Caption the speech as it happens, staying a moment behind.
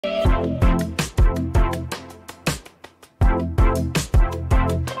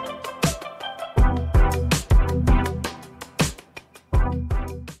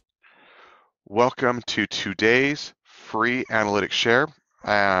Welcome to today's free analytics share.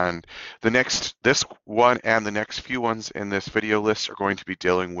 And this one and the next few ones in this video list are going to be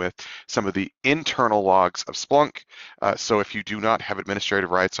dealing with some of the internal logs of Splunk. So if you do not have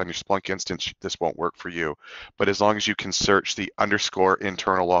administrative rights on your Splunk instance, this won't work for you. But as long as you can search the _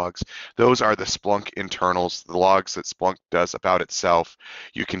 internal logs, those are the Splunk internals, the logs that Splunk does about itself.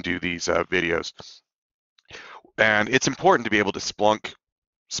 You can do these videos. And it's important to be able to Splunk,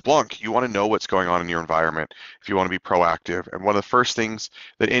 you want to know what's going on in your environment if you want to be proactive. And one of the first things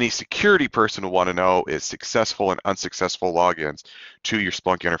that any security person will want to know is successful and unsuccessful logins to your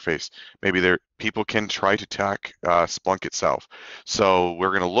Splunk interface. Maybe people can try to attack Splunk itself. So we're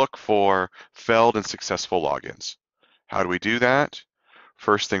going to look for failed and successful logins. How do we do that?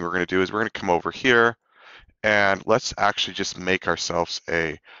 First thing we're going to do is we're going to come over here and let's actually just make ourselves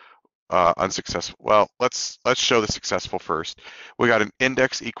a unsuccessful. Well, let's show the successful first. We got an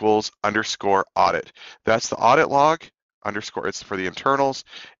index equals _ audit. That's the audit log _ it's for the internals,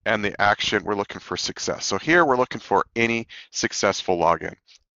 and the action we're looking for success. So here we're looking for any successful login.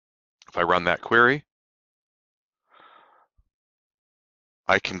 If I run that query,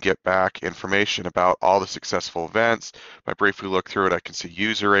 I can get back information about all the successful events. If I briefly look through it, I can see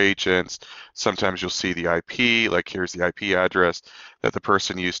user agents. Sometimes you'll see the IP, like here's the IP address that the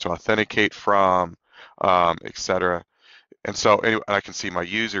person used to authenticate from, etc. And so anyway, I can see my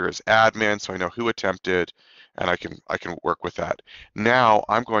user as admin, so I know who attempted, and I can work with that. Now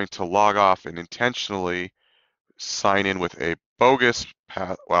I'm going to log off and intentionally sign in with a bogus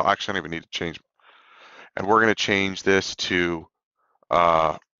path. Well, actually, I don't even need to change. And we're going to change this to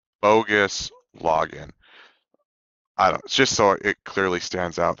bogus login. It's just so it clearly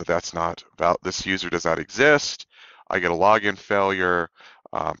stands out that that's not about, this user does not exist. I get a login failure.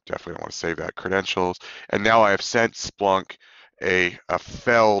 Definitely don't want to save that credentials. And now I have sent Splunk a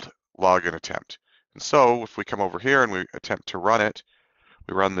failed login attempt. And so if we come over here and we attempt to run it,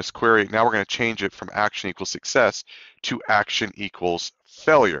 we run this query. Now we're going to change it from action equals success to action equals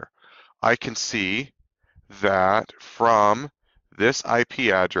failure. I can see that from this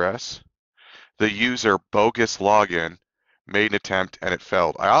IP address, the user bogus login made an attempt and it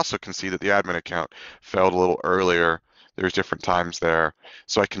failed. I also can see that the admin account failed a little earlier. There's different times there,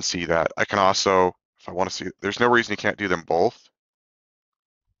 so I can see that. I can also, if I want to see, there's no reason you can't do them both.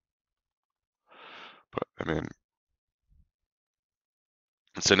 Put them in.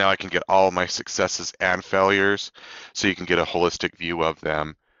 And so now I can get all my successes and failures, so you can get a holistic view of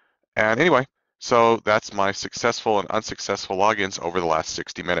them. And anyway, so that's my successful and unsuccessful logins over the last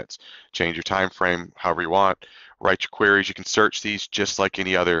 60 minutes. Change your time frame however you want. Write your queries. You can search these just like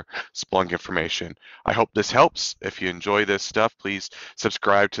any other Splunk information. I hope this helps. If you enjoy this stuff, please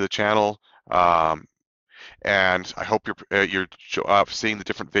subscribe to the channel. And I hope you're seeing the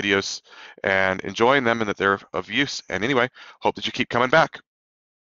different videos and enjoying them and that they're of use. And anyway, hope that you keep coming back.